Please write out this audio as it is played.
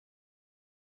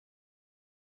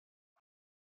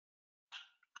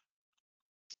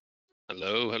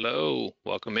Hello, hello.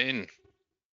 Welcome in.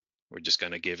 We're just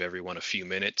going to give everyone a few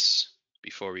minutes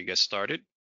before we get started.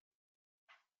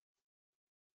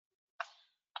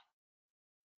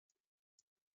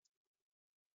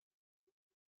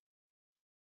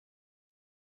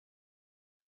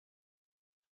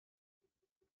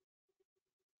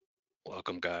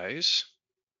 Welcome, guys.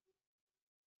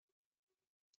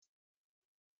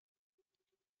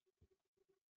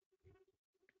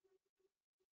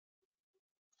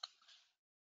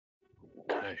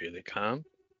 Here they come.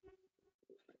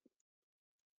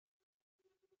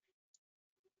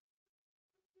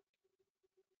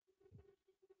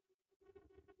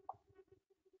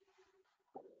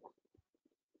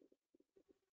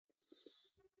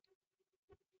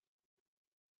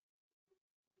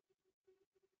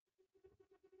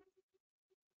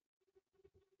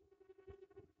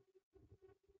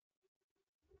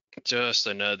 Just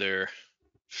another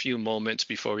few moments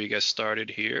before we get started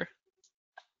here.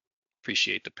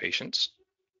 Appreciate the patience.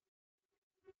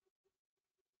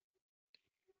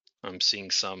 I'm seeing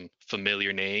some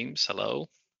familiar names. Hello.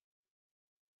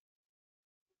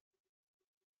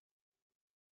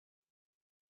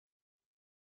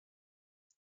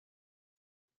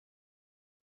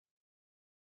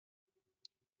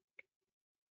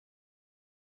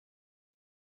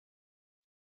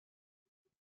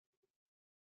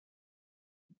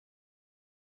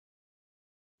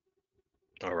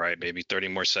 All right, maybe 30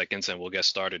 more seconds and we'll get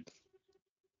started.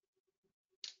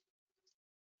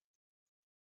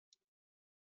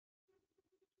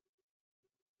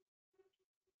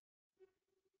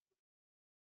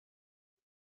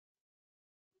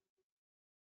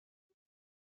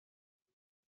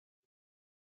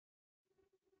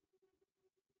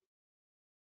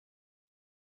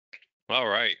 All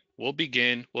right, we'll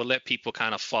begin. We'll let people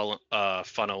kind of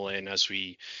funnel in as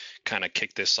we kind of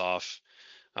kick this off.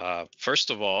 First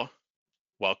of all,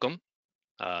 welcome.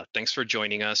 Thanks for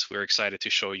joining us. We're excited to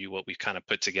show you what we've kind of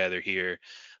put together here.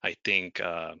 I think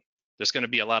there's going to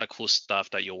be a lot of cool stuff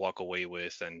that you'll walk away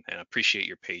with, and appreciate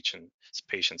your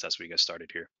patience as we get started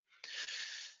here.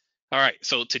 All right,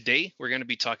 so today we're going to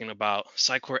be talking about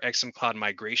Sitecore XM Cloud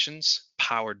migrations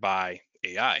powered by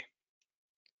AI.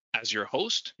 As your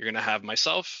host, you're going to have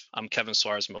myself. I'm Kevin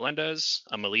Suarez Melendez.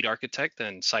 I'm a lead architect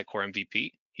and Sitecore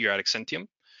MVP here at XCentium.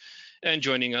 And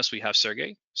joining us, we have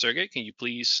Sergey. Sergey, can you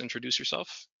please introduce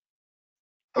yourself?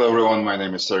 Hello everyone, my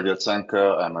name is Sergey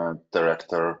Tsenko. I'm a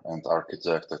director and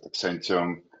architect at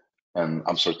XCentium, and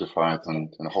I'm certified in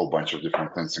a whole bunch of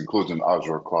different things, including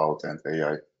Azure Cloud and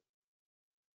AI.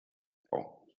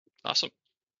 Oh. Awesome.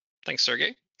 Thanks,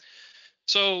 Sergey.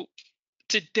 So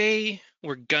today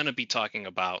we're going to be talking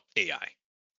about AI.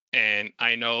 And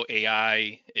I know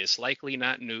AI is likely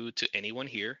not new to anyone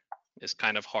here. It's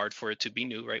kind of hard for it to be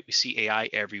new, right? We see AI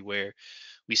everywhere.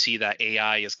 We see that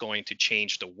AI is going to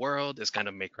change the world, it's going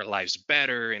to make our lives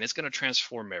better, and it's going to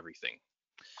transform everything.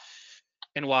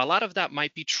 And while a lot of that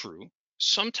might be true,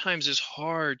 sometimes it's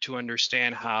hard to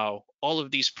understand how all of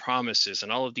these promises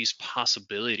and all of these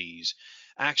possibilities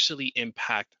actually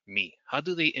impact me. How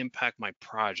do they impact my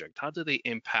project? How do they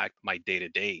impact my day to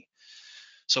day?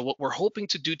 So, what we're hoping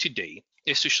to do today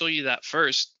is to show you that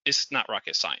first, it's not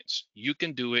rocket science. You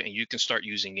can do it and you can start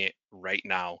using it right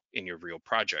now in your real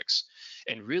projects,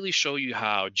 and really show you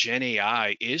how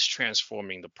GenAI is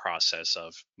transforming the process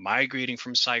of migrating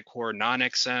from Sitecore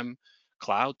non-XM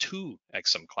Cloud to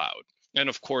XM Cloud. And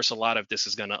of course, a lot of this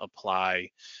is going to apply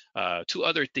to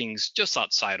other things just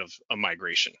outside of a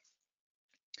migration.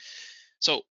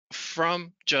 So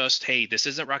from just, hey, this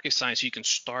isn't rocket science, you can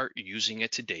start using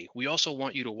it today, we also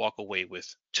want you to walk away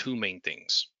with two main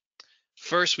things.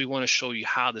 First, we want to show you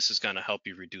how this is going to help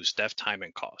you reduce dev time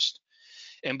and cost.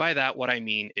 And by that, what I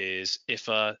mean is if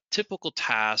a typical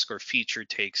task or feature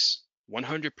takes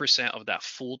 100% of that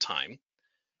full time,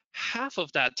 half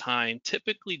of that time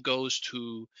typically goes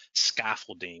to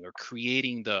scaffolding or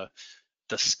creating the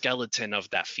skeleton of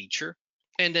that feature.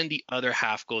 And then the other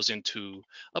half goes into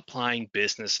applying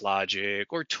business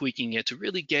logic or tweaking it to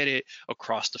really get it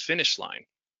across the finish line.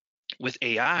 With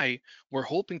AI, we're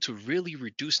hoping to really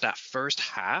reduce that first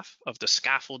half of the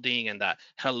scaffolding and that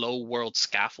hello world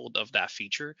scaffold of that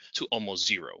feature to almost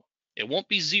zero. It won't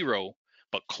be zero,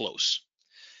 but close.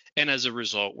 And as a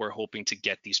result, we're hoping to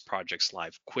get these projects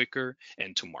live quicker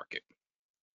and to market.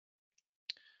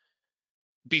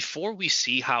 Before we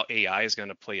see how AI is going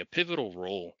to play a pivotal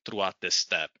role throughout this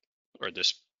step or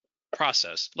this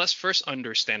process, let's first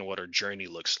understand what our journey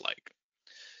looks like.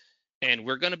 And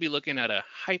we're going to be looking at a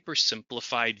hyper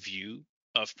simplified view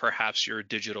of perhaps your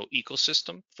digital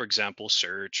ecosystem. For example,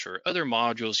 search or other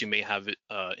modules you may have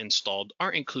installed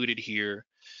aren't included here.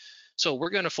 So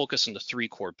we're going to focus on the three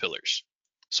core pillars.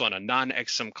 So on a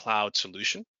non-XM Cloud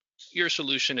solution, your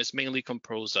solution is mainly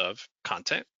composed of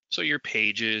content. So your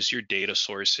pages, your data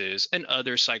sources, and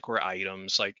other Sitecore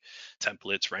items like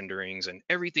templates, renderings, and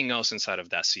everything else inside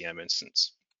of that CM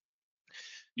instance.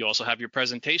 You also have your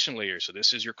presentation layer. So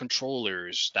this is your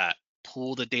controllers that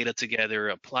pull the data together,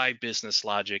 apply business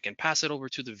logic, and pass it over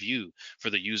to the view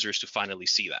for the users to finally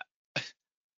see that.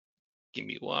 Give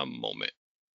me one moment.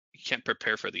 You can't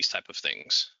prepare for these type of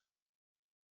things.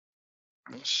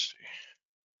 Let's see.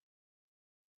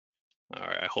 All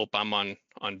right, I hope I'm on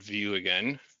view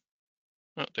again.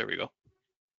 Oh, there we go.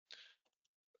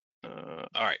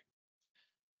 All right,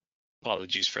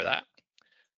 apologies for that.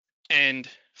 And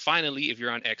finally, if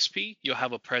you're on XP, you'll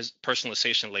have a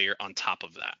personalization layer on top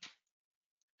of that.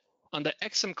 On the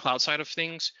XM Cloud side of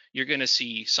things, you're going to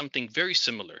see something very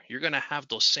similar. You're going to have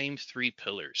those same three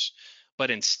pillars, but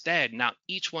instead, now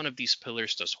each one of these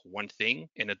pillars does one thing,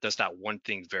 and it does that one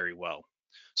thing very well.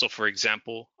 So for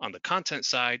example, on the content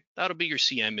side, that'll be your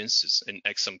CM instance in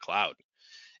XM Cloud.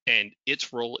 And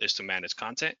its role is to manage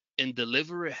content and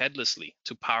deliver it headlessly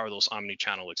to power those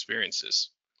omni-channel experiences.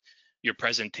 Your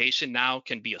presentation now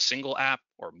can be a single app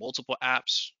or multiple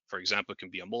apps. For example, it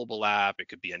can be a mobile app, it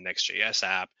could be a Next.js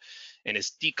app, and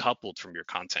it's decoupled from your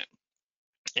content.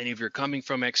 And if you're coming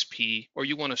from XP or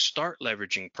you want to start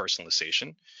leveraging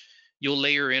personalization, you'll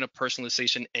layer in a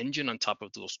personalization engine on top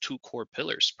of those two core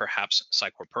pillars, perhaps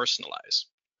Sitecore Personalize.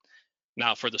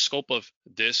 Now, for the scope of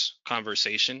this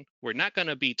conversation, we're not going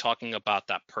to be talking about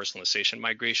that personalization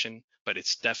migration, but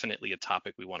it's definitely a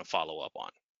topic we want to follow up on.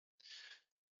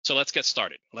 So let's get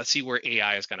started. Let's see where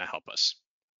AI is going to help us.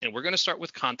 And we're going to start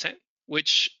with content,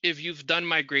 which if you've done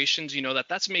migrations, you know that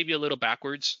that's maybe a little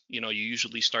backwards. You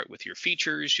usually start with your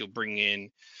features. You'll bring in,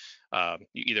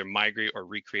 you either migrate or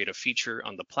recreate a feature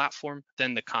on the platform,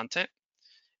 then the content.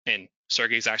 And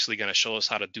Sergey is actually going to show us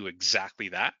how to do exactly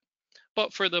that.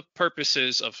 But for the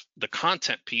purposes of the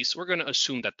content piece, we're going to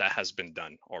assume that that has been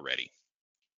done already.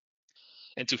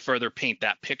 And to further paint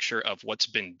that picture of what's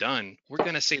been done, we're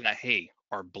going to say that, hey,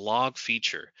 our blog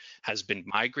feature has been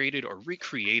migrated or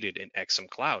recreated in XM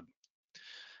Cloud.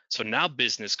 So now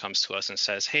business comes to us and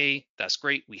says, hey, that's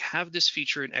great. We have this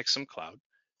feature in XM Cloud.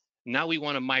 Now we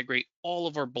want to migrate all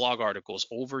of our blog articles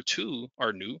over to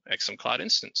our new XM Cloud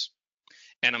instance.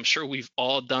 And I'm sure we've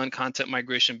all done content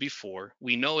migration before.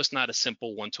 We know it's not a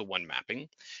simple one-to-one mapping.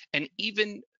 And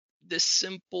even the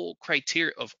simple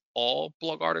criteria of all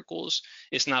blog articles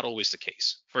is not always the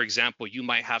case. For example, you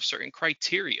might have certain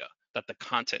criteria that the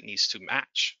content needs to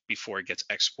match before it gets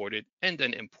exported and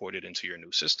then imported into your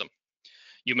new system.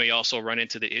 You may also run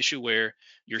into the issue where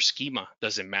your schema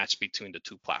doesn't match between the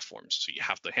two platforms. So you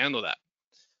have to handle that.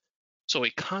 So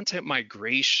a content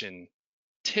migration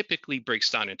typically breaks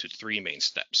down into three main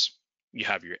steps. You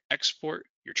have your export,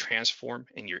 your transform,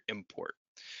 and your import.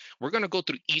 We're going to go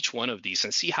through each one of these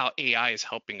and see how AI is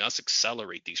helping us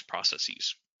accelerate these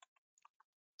processes.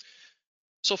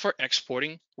 So for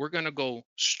exporting, we're going to go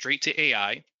straight to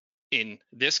AI. In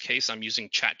this case, I'm using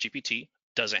ChatGPT.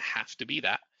 Doesn't have to be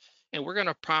that. And we're going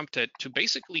to prompt it to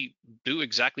basically do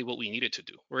exactly what we need it to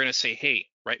do. We're going to say, hey,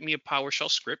 write me a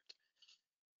PowerShell script.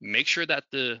 Make sure that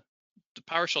the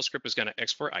PowerShell script is going to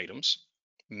export items.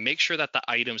 Make sure that the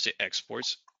items it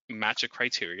exports match a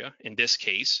criteria. In this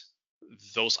case,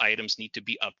 those items need to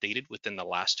be updated within the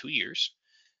last 2 years.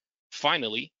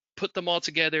 Finally, put them all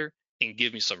together and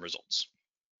give me some results.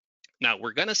 Now,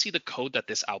 we're going to see the code that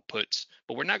this outputs,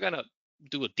 but we're not going to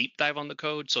do a deep dive on the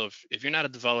code. So if you're not a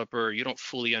developer, you don't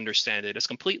fully understand it, it's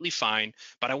completely fine.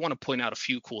 But I want to point out a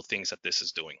few cool things that this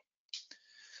is doing.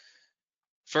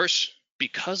 First,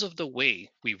 because of the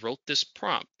way we wrote this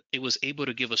prompt, it was able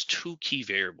to give us two key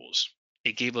variables.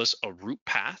 It gave us a root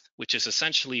path, which is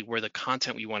essentially where the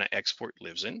content we want to export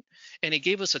lives in. And it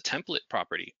gave us a template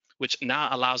property, which now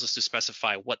allows us to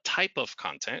specify what type of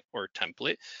content or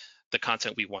template the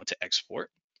content we want to export.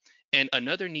 And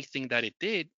another neat thing that it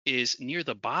did is near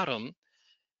the bottom,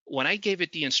 when I gave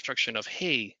it the instruction of,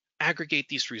 hey, aggregate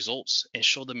these results and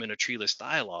show them in a treeless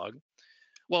dialog,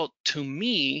 well, to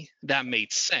me, that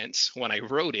made sense when I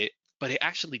wrote it, but it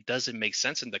actually doesn't make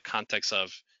sense in the context of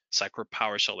Sitecore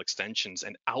PowerShell extensions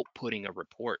and outputting a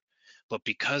report. But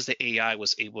because the AI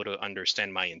was able to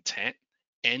understand my intent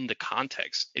and the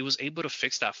context, it was able to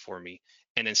fix that for me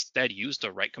and instead use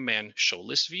the right command, show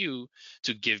list view,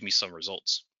 to give me some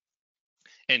results.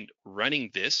 And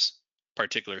running this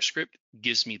particular script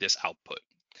gives me this output.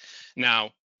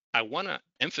 Now, I want to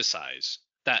emphasize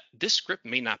that this script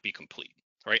may not be complete.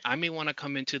 right? I may want to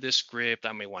come into this script,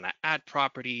 I may want to add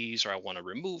properties, or I want to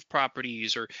remove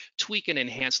properties, or tweak and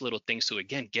enhance little things to,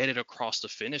 again, get it across the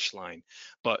finish line.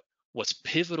 But what's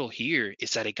pivotal here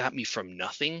is that it got me from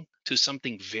nothing to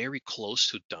something very close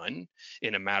to done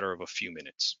in a matter of a few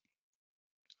minutes.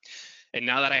 And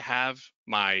now that I have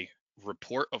my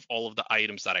report of all of the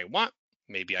items that I want,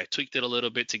 maybe I tweaked it a little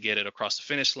bit to get it across the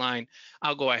finish line,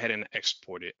 I'll go ahead and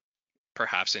export it,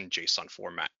 perhaps in JSON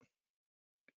format.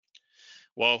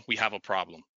 Well, we have a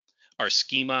problem. Our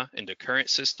schema in the current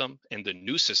system and the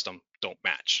new system don't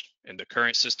match. In the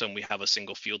current system, we have a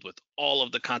single field with all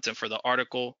of the content for the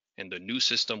article. In the new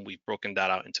system, we've broken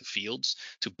that out into fields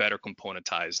to better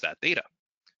componentize that data.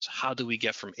 So how do we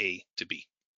get from A to B?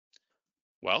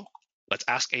 Well, let's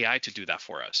ask AI to do that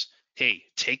for us. Hey,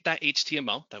 take that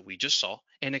HTML that we just saw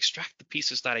and extract the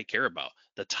pieces that I care about,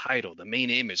 the title, the main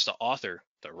image, the author,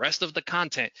 the rest of the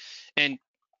content, and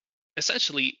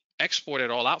essentially export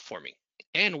it all out for me.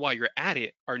 And while you're at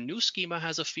it, our new schema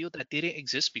has a field that didn't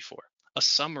exist before, a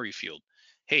summary field.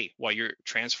 Hey, while you're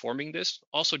transforming this,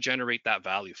 also generate that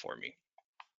value for me.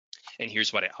 And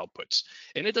here's what it outputs.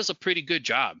 And it does a pretty good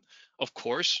job. Of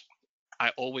course, I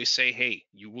always say, hey,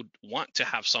 you would want to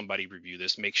have somebody review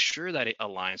this, make sure that it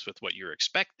aligns with what you're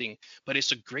expecting, but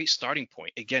it's a great starting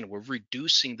point. Again, we're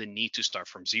reducing the need to start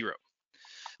from zero.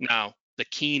 Now, the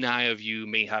keen eye of you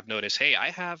may have noticed, hey,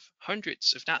 I have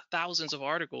hundreds, if not thousands of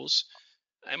articles.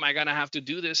 Am I going to have to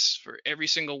do this for every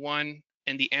single one?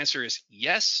 And the answer is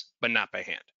yes, but not by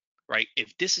hand, right?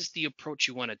 If this is the approach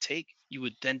you want to take, you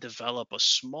would then develop a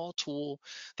small tool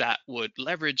that would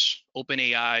leverage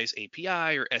OpenAI's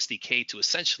API or SDK to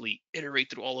essentially iterate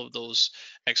through all of those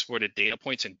exported data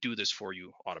points and do this for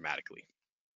you automatically.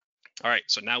 All right,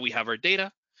 so now we have our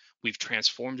data. We've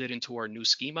transformed it into our new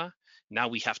schema. Now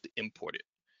we have to import it.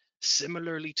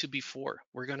 Similarly to before,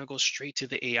 we're going to go straight to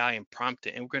the AI and prompt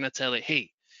it, and we're going to tell it,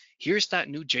 hey, here's that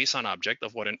new JSON object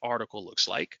of what an article looks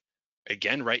like.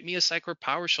 Again, write me a Sitecore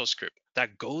PowerShell script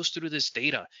that goes through this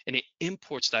data and it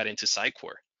imports that into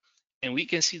Sitecore. And we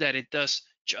can see that it does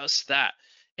just that.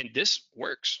 And this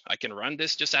works. I can run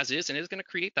this just as is, and it's going to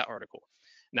create that article.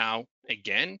 Now,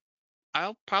 again,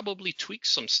 I'll probably tweak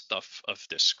some stuff of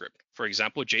this script. For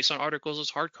example, JSON articles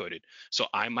is hard coded. So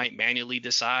I might manually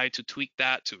decide to tweak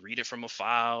that to read it from a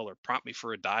file or prompt me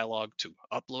for a dialogue to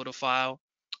upload a file.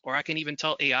 Or I can even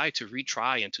tell AI to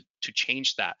retry and to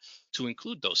change that to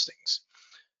include those things.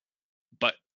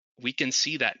 But we can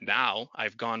see that now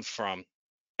I've gone from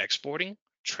exporting,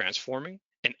 transforming,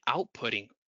 and outputting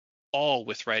all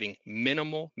with writing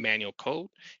minimal manual code.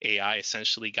 AI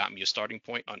essentially got me a starting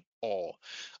point on all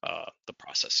the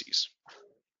processes.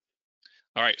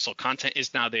 All right, so content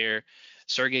is now there.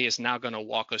 Sergey is now going to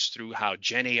walk us through how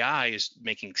GenAI is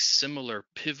making similar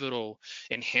pivotal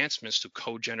enhancements to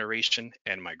code generation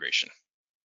and migration.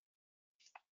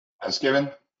 Thanks,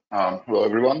 Kevin. Hello,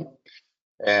 everyone.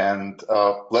 And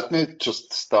let me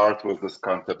just start with this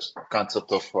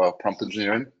concept of prompt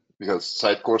engineering, because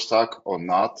Sitecore stack or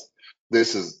not,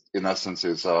 this is in essence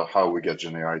is how we get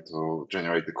GenAI to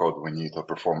generate the code we need or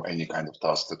perform any kind of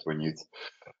task that we need.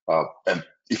 And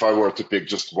if I were to pick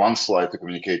just one slide to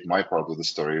communicate my part of the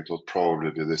story, it would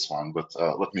probably be this one. But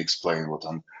let me explain what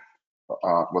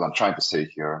I'm trying to say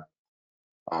here.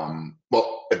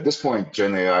 Well, at this point,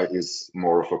 GenAI is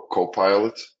more of a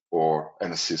co-pilot or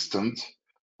an assistant.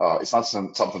 It's not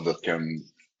something that can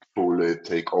fully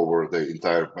take over the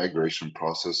entire migration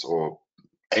process or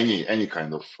any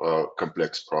kind of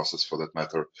complex process for that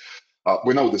matter.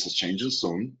 We know this is changing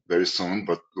soon, very soon,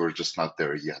 but we're just not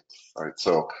there yet. Right?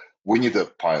 So we need a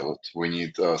pilot. We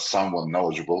need someone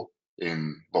knowledgeable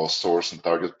in both source and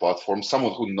target platform,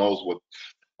 someone who knows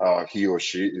what he or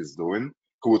she is doing,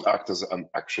 who would act as an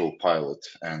actual pilot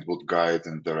and would guide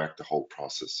and direct the whole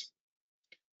process.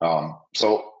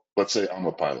 So let's say I'm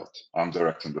a pilot. I'm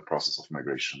directing the process of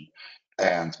migration.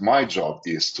 And my job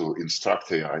is to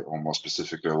instruct AI, or more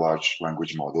specifically, a large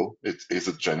language model. It is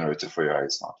a generative AI,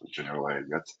 it's not a general AI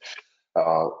yet.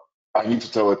 I need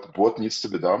to tell it what needs to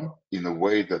be done in a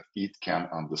way that it can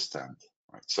understand.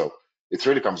 Right? So it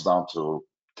really comes down to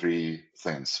three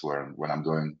things when I'm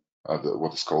doing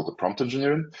what is called the prompt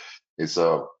engineering. Is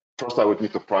first I would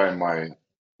need to prime my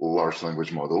large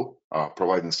language model,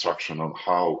 provide instruction on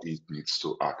how it needs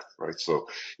to act, right? So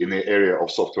in the area of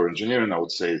software engineering, I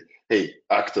would say, hey,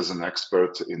 act as an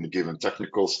expert in the given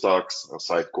technical stacks,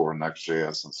 Sitecore,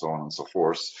 Next.js, and so on and so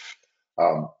forth.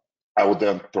 I would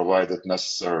then provide that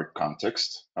necessary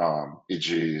context,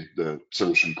 e.g. the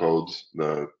solution code,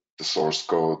 the source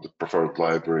code, the preferred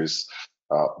libraries,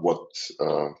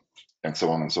 and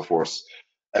so on and so forth.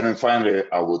 And then finally,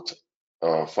 I would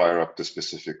fire up the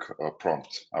specific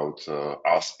prompt. I would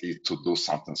ask it to do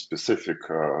something specific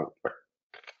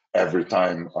every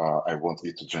time I want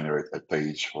it to generate a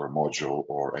page or a module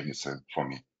or anything for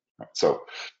me. So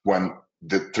when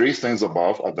the three things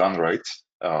above are done right,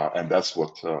 and that's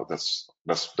what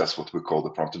we call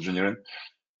the prompt engineering,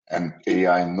 and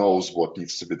AI knows what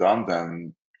needs to be done,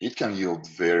 then it can yield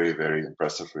very, very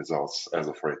impressive results as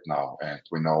of right now. And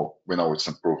we know it's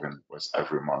improving with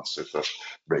every month at a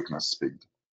breakneck speed.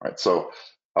 Right. So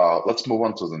let's move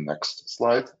on to the next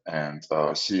slide and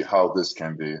see how this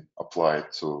can be applied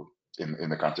to in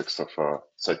the context of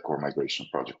Sitecore migration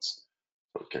projects.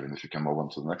 So Kevin, if you can move on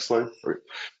to the next slide. Right.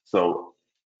 So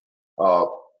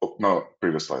oh, no,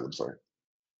 previous slide, I'm sorry.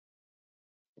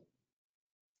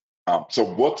 So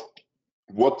what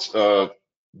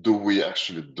do we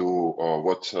actually do, or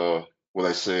what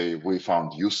I say we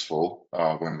found useful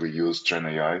when we use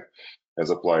GenAI as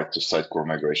applied to Sitecore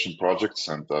migration projects,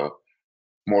 and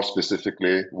more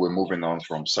specifically, we're moving on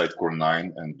from Sitecore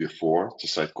 9 and before to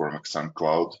Sitecore XM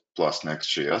Cloud plus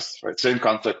Next.js. Right, same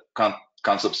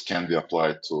concepts can be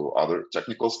applied to other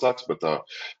technical stacks, but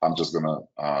I'm just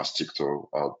gonna stick to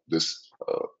this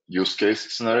use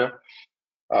case scenario.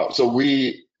 So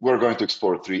we're going to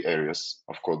explore three areas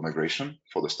of code migration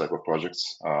for this type of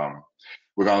projects.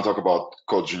 We're going to talk about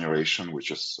code generation,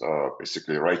 which is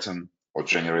basically writing or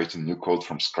generating new code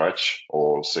from scratch,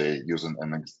 or say using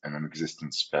an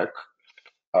existing spec.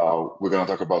 We're going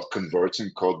to talk about converting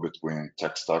code between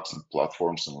tech stacks and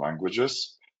platforms and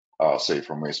languages, say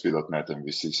from ASP.NET,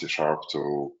 MVC, C#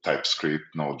 to TypeScript,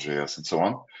 Node.js, and so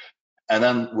on. And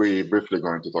then we're briefly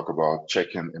going to talk about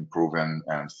checking, improving,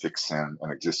 and fixing an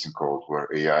existing code where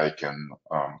AI can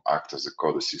act as a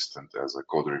code assistant, as a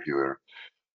code reviewer,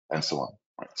 and so on.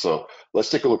 Right. So let's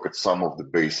take a look at some of the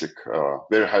basic,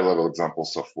 very high-level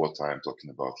examples of what I'm talking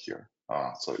about here.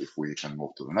 So if we can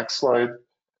move to the next slide.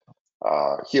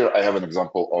 Here I have an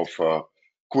example of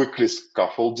quickly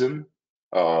scaffolding,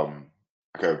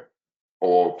 okay,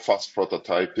 or fast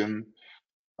prototyping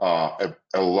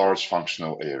a large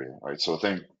functional area, right? So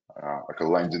think like a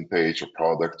landing page, a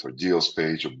product, or deals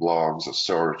page, or blogs, or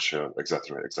search,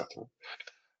 etc., etc.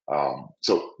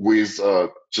 So with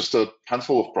just a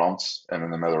handful of prompts and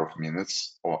in a matter of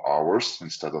minutes or hours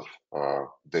instead of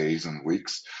days and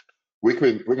weeks, we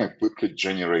can quickly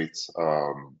generate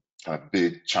kind of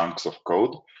big chunks of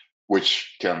code,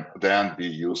 which can then be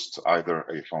used either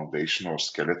a foundation or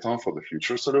skeleton for the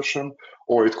future solution,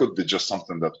 or it could be just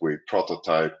something that we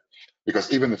prototype.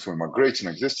 Because even if we migrate an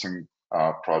existing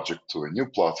project to a new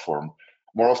platform,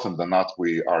 more often than not,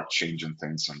 we are changing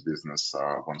things, and business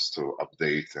wants to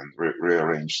update and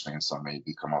rearrange things or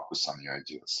maybe come up with some new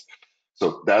ideas.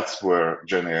 So that's where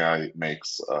GenAI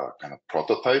makes kind of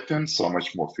prototyping so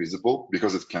much more feasible,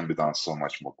 because it can be done so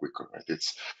much more quicker. Right?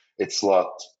 It's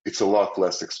a lot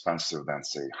less expensive than,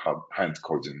 say, hand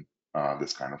coding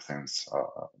this kind of things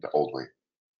the old way.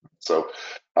 So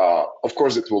of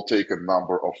course, it will take a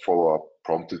number of follow-up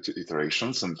prompt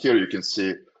iterations, and here you can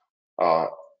see uh,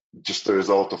 just the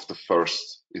result of the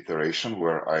first iteration,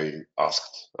 where I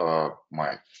asked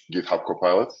my GitHub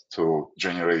Copilot to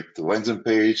generate the landing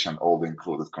page and all the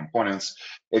included components.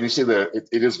 And you see that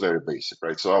it is very basic,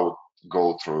 right? So I would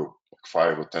go through like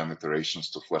 5 or 10 iterations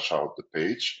to flesh out the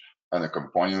page and a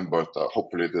component, but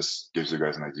hopefully this gives you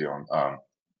guys an idea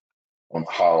on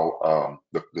how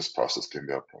this process can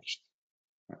be approached.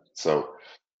 So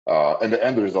and the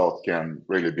end result can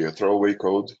really be a throwaway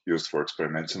code used for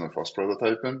experimenting and fast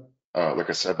prototyping, like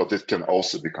I said, but it can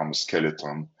also become a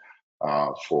skeleton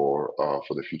for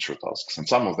the future tasks. And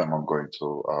some of them I'm going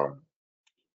to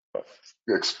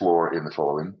explore in the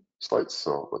following slides.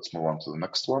 So let's move on to the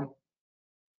next one.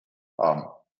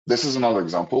 This is another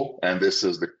example, and this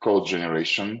is the code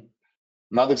generation,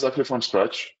 not exactly from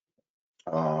scratch.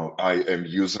 I am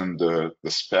using the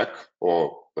spec,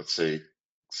 or let's say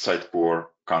Sitecore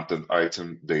content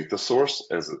item data source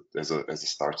as a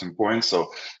starting point.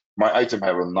 So my item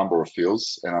have a number of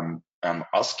fields, and I'm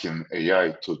asking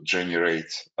AI to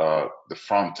generate the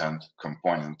front end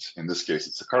component. In this case,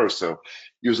 it's a carousel,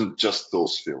 using just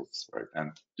those fields, right?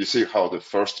 And you see how the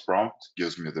first prompt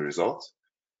gives me the result.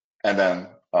 And then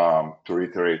to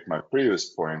reiterate my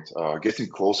previous point, getting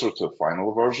closer to a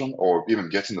final version, or even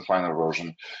getting the final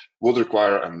version, would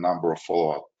require a number of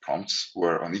follow-up prompts,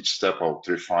 where on each step I would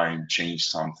refine, change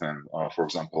something. For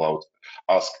example, I would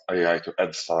ask AI to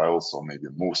add styles, or maybe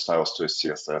move styles to a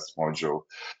CSS module.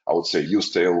 I would say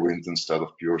use Tailwind instead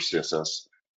of pure CSS.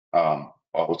 I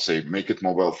would say make it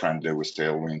mobile friendly with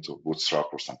Tailwind or Bootstrap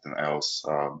or something else.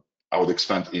 I would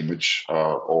expand image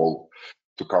all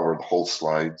to cover the whole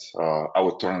slide. I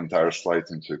would turn the entire slide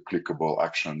into a clickable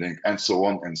action link, and so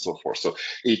on and so forth. So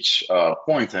each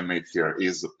point I made here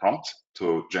is a prompt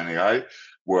to GenAI,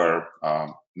 where a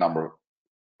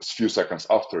few seconds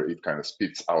after it kind of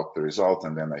spits out the result,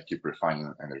 and then I keep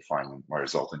refining and refining my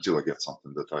result until I get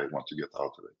something that I want to get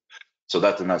out of it. So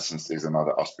that, in essence, is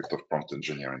another aspect of prompt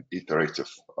engineering,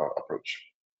 iterative approach.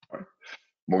 Right.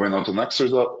 Moving on to the next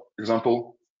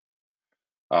example.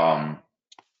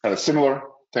 Kind of similar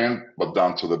thing, but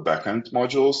down to the backend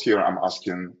modules. Here I'm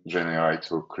asking GenAI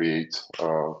to create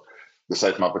the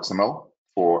sitemap XML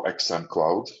for XM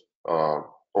Cloud, or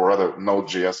rather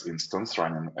Node.js instance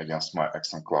running against my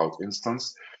XM Cloud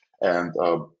instance. And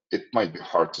it might be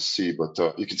hard to see, but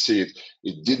you can see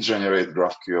it did generate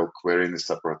GraphQL query in a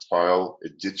separate file.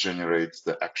 It did generate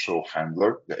the actual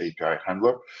handler, the API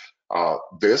handler.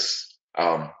 This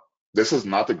is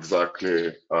not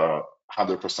exactly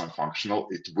 100% functional.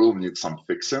 It will need some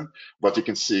fixing, but you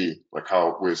can see like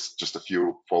how with just a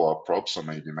few follow-up props or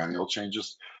maybe manual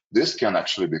changes, this can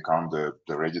actually become the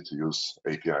ready-to-use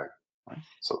API. Right?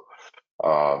 So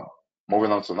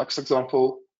moving on to the next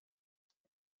example,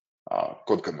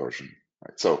 code conversion.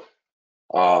 Right? So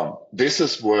this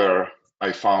is where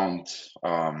I found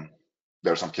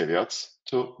there are some caveats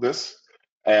to this,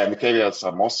 and the caveats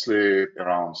are mostly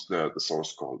around the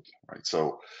source code. Right?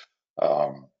 So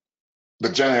the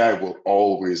GenAI will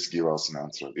always give us an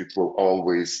answer. It will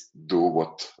always do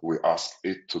what we ask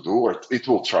it to do, or it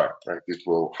will try, right? It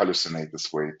will hallucinate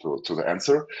this way to the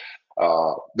answer.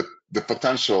 The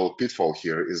potential pitfall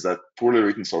here is that poorly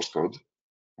written source code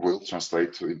will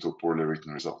translate into poorly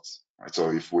written results, right?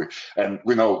 So if we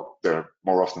know that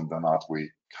more often than not, we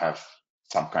have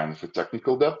some kind of a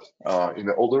technical debt in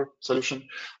the older solution.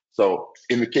 So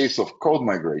in the case of code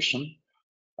migration,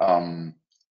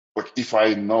 like if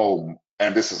I know,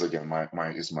 and this is again my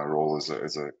role as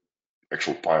a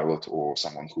actual pilot or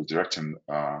someone who's directing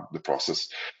the process,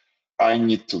 I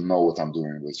need to know what I'm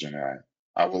doing with GenAI.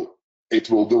 It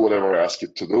will do whatever I ask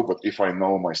it to do, but if I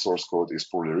know my source code is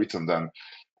poorly written, then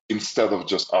instead of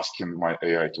just asking my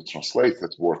AI to translate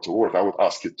it word to word, I would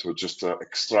ask it to just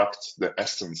extract the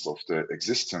essence of the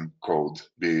existing code,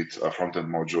 be it a front-end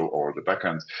module or the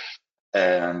backend,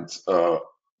 and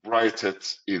write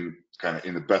it in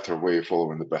a better way,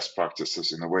 following the best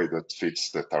practices in a way that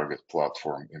fits the target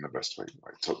platform in the best way.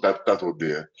 Right? So that would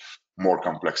be a more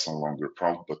complex and longer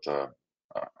prompt,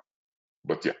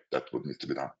 but yeah, that would need to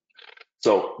be done.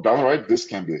 So done right, this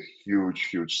can be a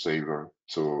huge saver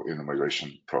in the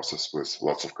migration process with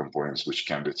lots of components which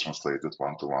can be translated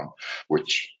one-to-one,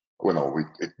 which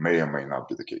it may or may not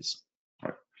be the case.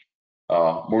 Right.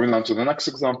 Moving on to the next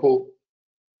example,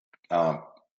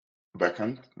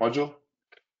 backend module.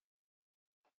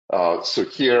 So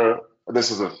here, this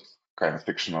is a kind of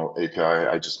fictional API.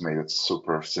 I just made it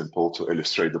super simple to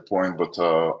illustrate the point, but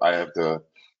I have the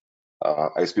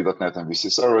ASP.NET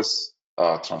MVC service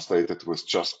translated with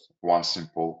just one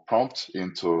simple prompt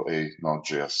into a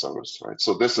Node.js service, right?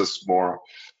 So this is more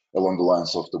along the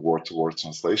lines of the word-to-word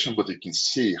translation, but you can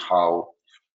see how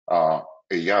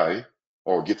AI,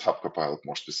 or GitHub Copilot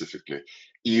more specifically,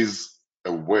 is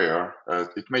aware,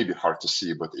 it may be hard to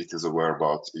see, but it is aware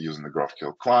about using the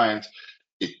GraphQL client.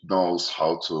 It knows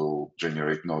how to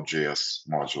generate Node.js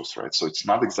modules, right? So it's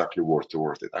not exactly word to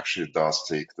word. It actually does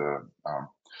take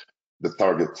the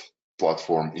target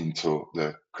platform into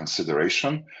the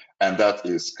consideration. And that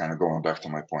is kind of going back to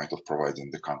my point of providing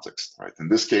the context, right? In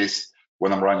this case,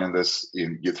 when I'm running this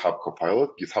in GitHub Copilot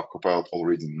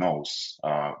already knows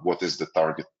what is the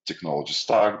target technology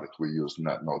stack, that we use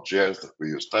Node.js, that we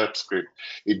use TypeScript.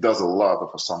 It does a lot of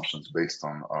assumptions based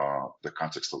on the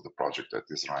context of the project that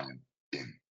is running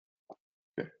in.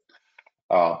 Okay.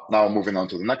 Now moving on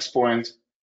to the next point,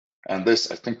 and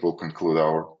this I think will conclude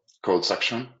our code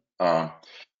section.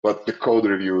 But the code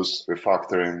reviews,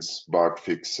 refactorings, bug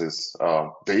fixes,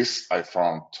 this I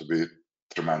found to be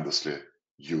tremendously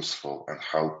useful and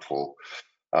helpful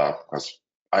because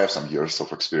I have some years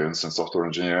of experience in software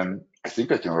engineering. I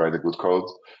think I can write a good code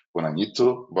when I need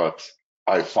to, but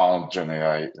I found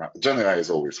GenAI is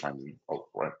always finding,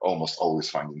 almost always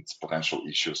finding potential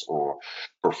issues or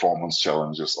performance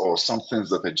challenges or some things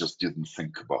that I just didn't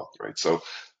think about, right? So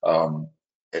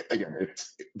again,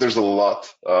 there's a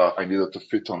lot I needed to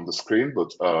fit on the screen,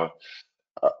 but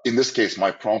in this case,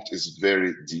 my prompt is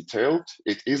very detailed.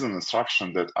 It is an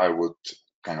instruction that I would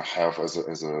kind of have as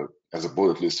a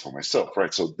bullet list for myself,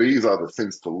 right? So these are the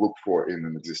things to look for in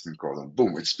an existing code, and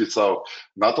boom, it spits out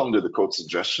not only the code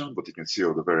suggestion, but you can see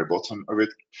at the very bottom of it,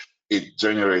 it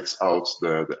generates out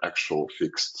the actual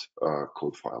fixed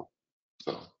code file.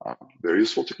 So very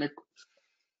useful technique.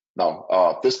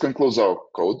 Now, this concludes our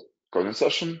coding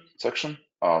section.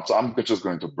 So I'm just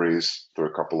going to breeze through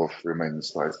a couple of remaining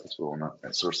slides because we want to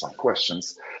answer some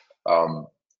questions. Um,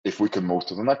 if we can move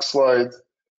to the next slide.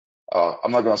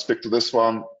 I'm not going to speak to this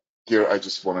one. Here, I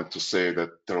just wanted to say that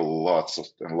there are lots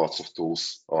of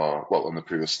tools. Well, on the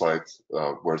previous slide,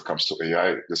 where it comes to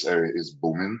AI, this area is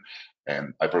booming.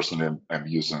 And I personally am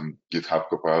using GitHub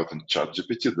Copilot and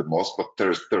ChatGPT the most, but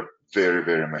there are very,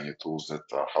 very many tools that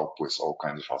help with all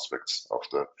kinds of aspects of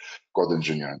the code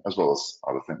engineering, as well as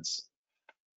other things.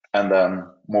 And then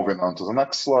moving on to the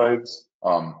next slide,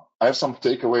 I have some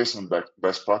takeaways and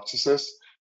best practices.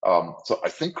 So I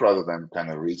think rather than kind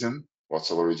of reading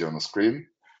what's already on the screen,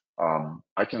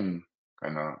 I can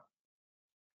kind of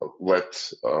let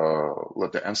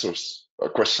the answers,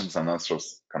 questions and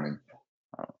answers come in.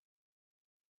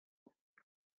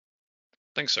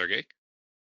 Thanks, Sergey.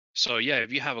 So yeah,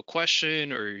 if you have a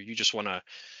question or you just want to,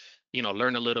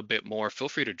 learn a little bit more, feel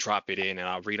free to drop it in and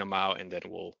I'll read them out and then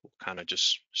we'll kind of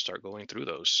just start going through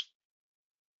those.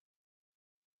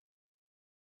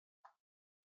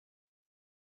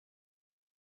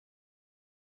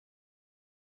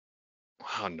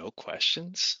 Wow, no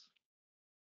questions?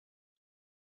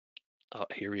 Oh,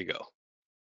 here we go.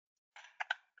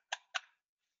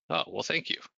 Oh, well, thank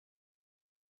you.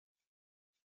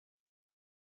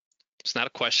 It's not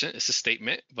a question, it's a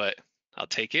statement, but I'll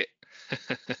take it.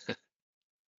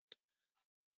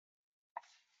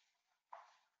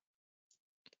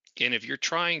 And if you're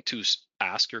trying to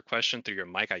ask your question through your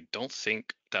mic, I don't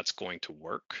think that's going to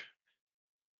work,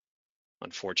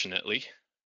 unfortunately.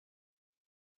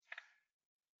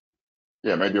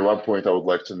 Yeah, maybe one point I would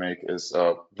like to make is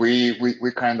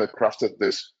we kind of crafted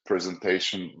this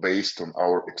presentation based on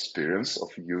our experience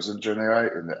of using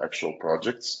GenAI in the actual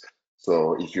projects.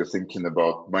 So if you're thinking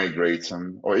about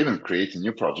migrating or even creating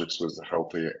new projects with the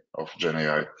help of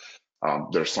GenAI,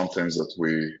 there's some things that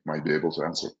we might be able to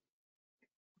answer.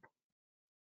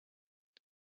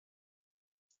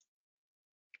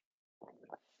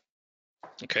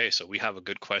 Okay, so we have a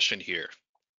good question here.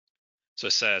 So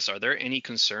it says, are there any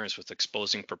concerns with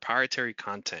exposing proprietary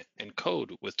content and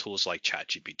code with tools like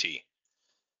ChatGPT?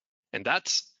 And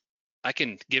I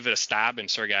can give it a stab. And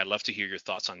Sergey, I'd love to hear your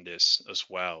thoughts on this as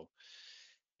well.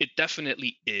 It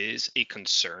definitely is a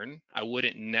concern. I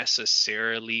wouldn't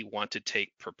necessarily want to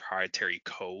take proprietary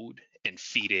code and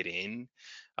feed it in,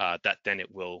 that then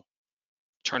it will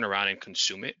turn around and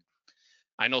consume it.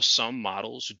 I know some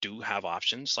models do have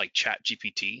options like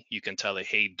ChatGPT. You can tell it,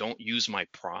 hey, don't use my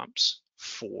prompts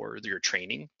for your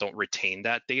training. Don't retain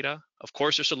that data. Of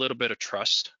course, there's a little bit of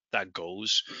trust that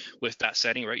goes with that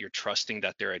setting, right? You're trusting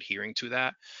that they're adhering to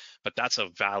that, but that's a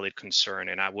valid concern.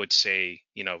 And I would say,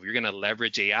 if you're going to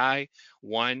leverage AI,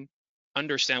 one,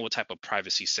 understand what type of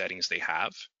privacy settings they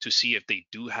have to see if they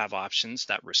do have options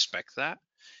that respect that.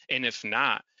 And if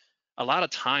not, a lot of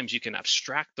times you can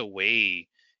abstract away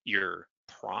your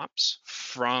prompts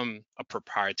from a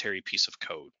proprietary piece of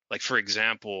code. Like, for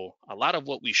example, a lot of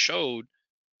what we showed,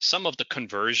 some of the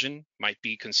conversion might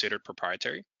be considered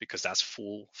proprietary because that's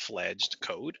full-fledged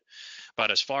code.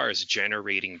 But as far as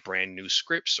generating brand new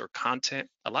scripts or content,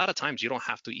 a lot of times you don't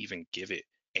have to even give it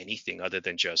anything other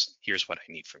than just, here's what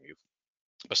I need from you.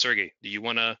 But Sergey, do you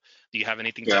have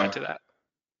anything to add Yeah. to that?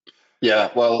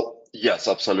 Yeah, well, yes,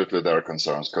 absolutely, there are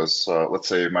concerns because let's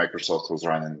say Microsoft was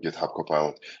running GitHub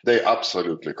Copilot. They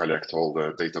absolutely collect all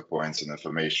the data points and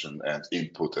information and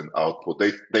input and output.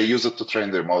 They use it to train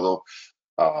their model.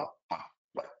 Uh,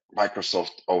 like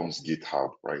Microsoft owns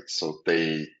GitHub, right? So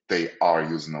they are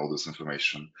using all this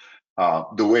information.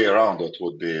 The way around it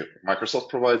would be Microsoft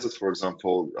provides it, for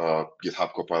example,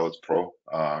 GitHub Copilot Pro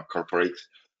Corporate,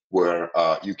 where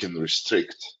you can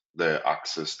restrict the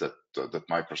access that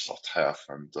Microsoft have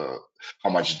and how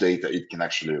much data it can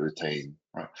actually retain.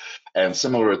 Right? And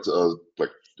similar to like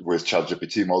with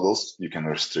ChatGPT models, you can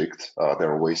restrict.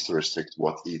 There are ways to restrict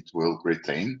what it will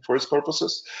retain for its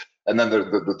purposes. And then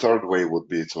the third way would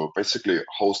be to basically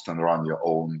host and run your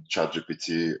own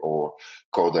ChatGPT or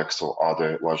Codex or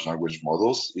other large language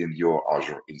models in your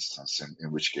Azure instance,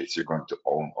 in which case you're going to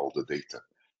own all the data.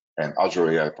 And Azure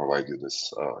AI provides you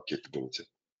this capability.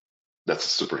 That's a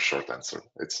super short answer.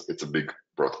 It's a big,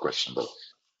 broad question, though.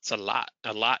 It's a lot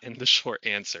in the short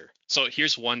answer. So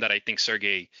here's one that I think,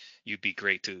 Sergey, you'd be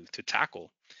great to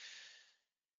tackle.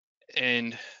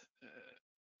 And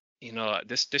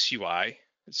this UI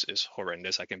is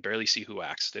horrendous. I can barely see who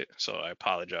asked it, so I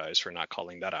apologize for not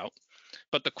calling that out.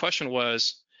 But the question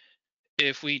was,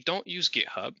 if we don't use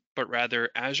GitHub, but rather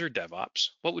Azure DevOps,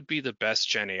 what would be the best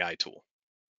Gen AI tool?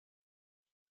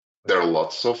 There are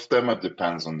lots of them. It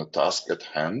depends on the task at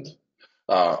hand.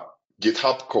 Uh,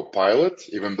 GitHub Copilot,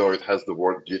 even though it has the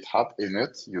word GitHub in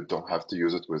it, you don't have to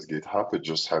use it with GitHub. It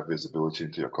just have visibility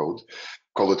into your code.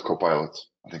 Call it Copilot.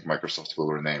 I think Microsoft will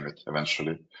rename it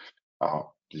eventually.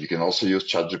 You can also use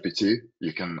ChatGPT.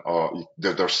 You can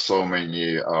there's so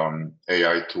many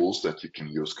AI tools that you can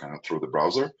use kind of through the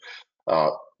browser.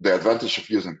 The advantage of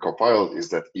using Copilot is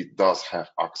that it does have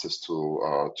access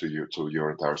to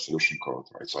your entire solution code,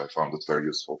 right? So I found it very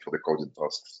useful for the coding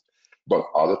tasks. But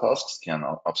other tasks can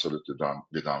absolutely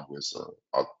be done with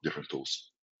different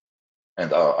tools.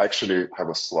 And I actually have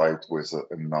a slide with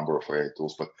a number of AI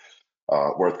tools, but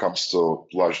where it comes to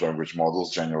large language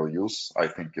models, general use, I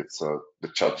think it's the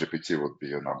ChatGPT would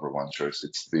be a number one choice.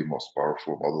 It's the most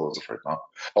powerful model as of right now,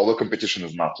 although competition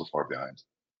is not too far behind.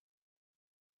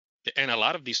 And a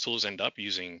lot of these tools end up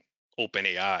using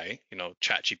OpenAI,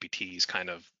 ChatGPT's kind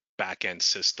of backend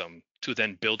system to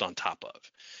then build on top of.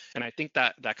 And I think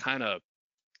that kind of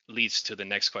leads to the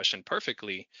next question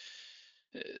perfectly.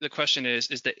 The question is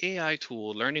the AI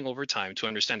tool learning over time to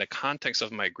understand the context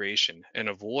of migration and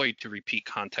avoid to repeat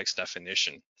context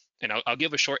definition? And I'll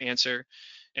give a short answer,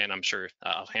 and I'm sure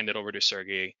I'll hand it over to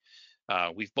Sergey.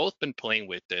 We've both been playing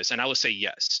with this, and I would say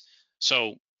yes.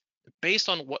 So based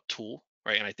on what tool,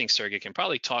 right? And I think Sergey can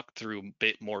probably talk through a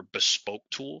bit more bespoke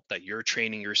tool that you're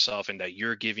training yourself and that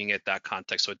you're giving it that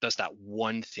context so it does that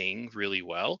one thing really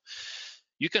well.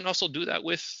 You can also do that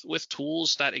with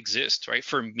tools that exist, right?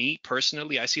 For me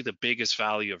personally, I see the biggest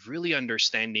value of really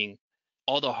understanding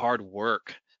all the hard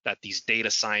work that these data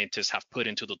scientists have put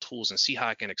into the tools and see how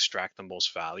I can extract the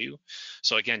most value.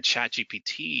 So again,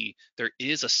 ChatGPT, there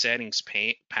is a settings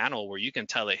panel where you can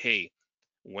tell it, hey,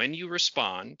 when you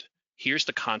respond, here's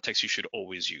the context you should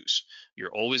always use.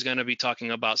 You're always going to be talking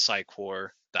about Sitecore.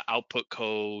 The output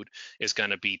code is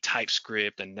going to be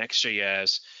TypeScript and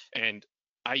Next.js. And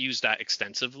I use that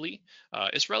extensively.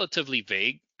 It's relatively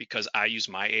vague because I use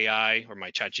my AI or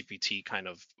my ChatGPT kind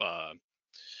of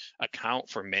account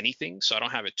for many things. So I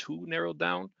don't have it too narrowed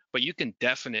down, but you can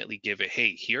definitely give it,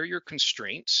 hey, here are your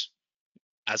constraints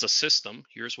as a system.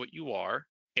 Here's what you are.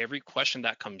 Every question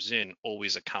that comes in,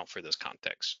 always account for this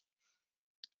context.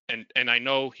 And I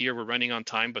know here we're running on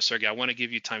time, but Sergey, I want to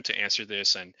give you time to answer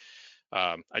this, and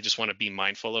I just want to be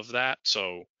mindful of that.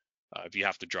 So if you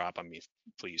have to drop on me,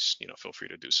 please, feel free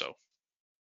to do so.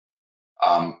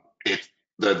 It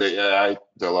the AI,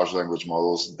 the large language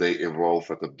models, they evolve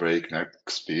at a breakneck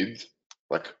speed,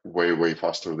 like way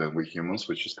faster than we humans,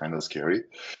 which is kind of scary.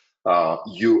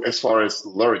 As far as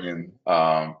learning,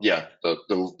 yeah,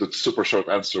 the super short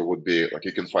answer would be like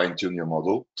you can fine tune your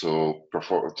model to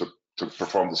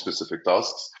perform the specific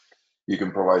tasks. You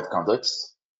can provide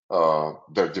context.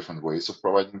 There are different ways of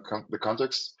providing the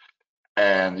context.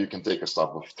 And you can take a step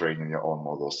of training your own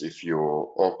models if you,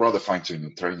 or rather fine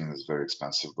tuning. Training is very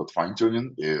expensive, but fine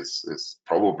tuning is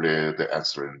probably the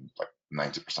answer in like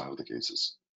 90% of the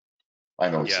cases. I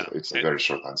know Yeah, it's a very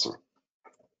short answer.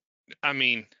 I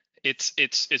mean, it's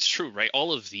true, right?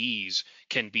 All of these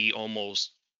can be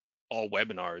almost all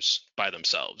webinars by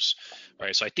themselves,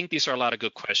 right? So I think these are a lot of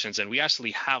good questions, and we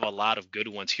actually have a lot of good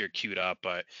ones here queued up,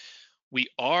 but we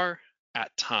are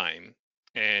at time,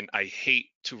 and I hate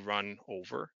to run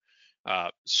over.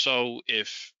 So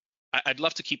if I'd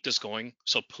love to keep this going,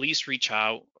 so please reach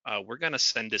out. We're gonna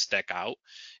send this deck out,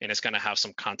 and it's gonna have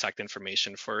some contact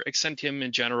information for XCentium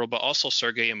in general, but also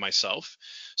Sergey and myself.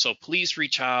 So please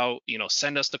reach out.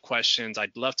 Send us the questions.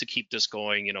 I'd love to keep this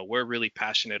going. We're really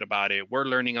passionate about it. We're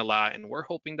learning a lot, and we're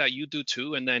hoping that you do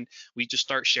too. And then we just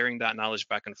start sharing that knowledge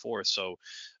back and forth. So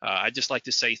I'd just like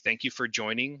to say thank you for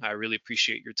joining. I really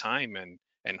appreciate your time,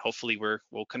 and hopefully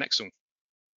we'll connect soon.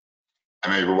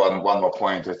 And maybe one more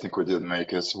point I think we didn't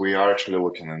make is we are actually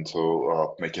looking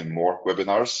into making more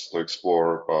webinars to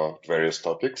explore various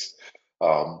topics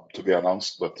to be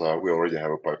announced, but we already have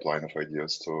a pipeline of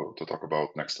ideas to talk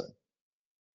about next time.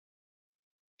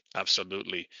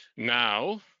 Absolutely.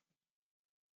 Now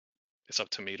it's up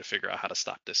to me to figure out how to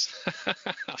stop this.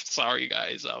 I'm sorry,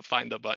 guys. I'll find the button.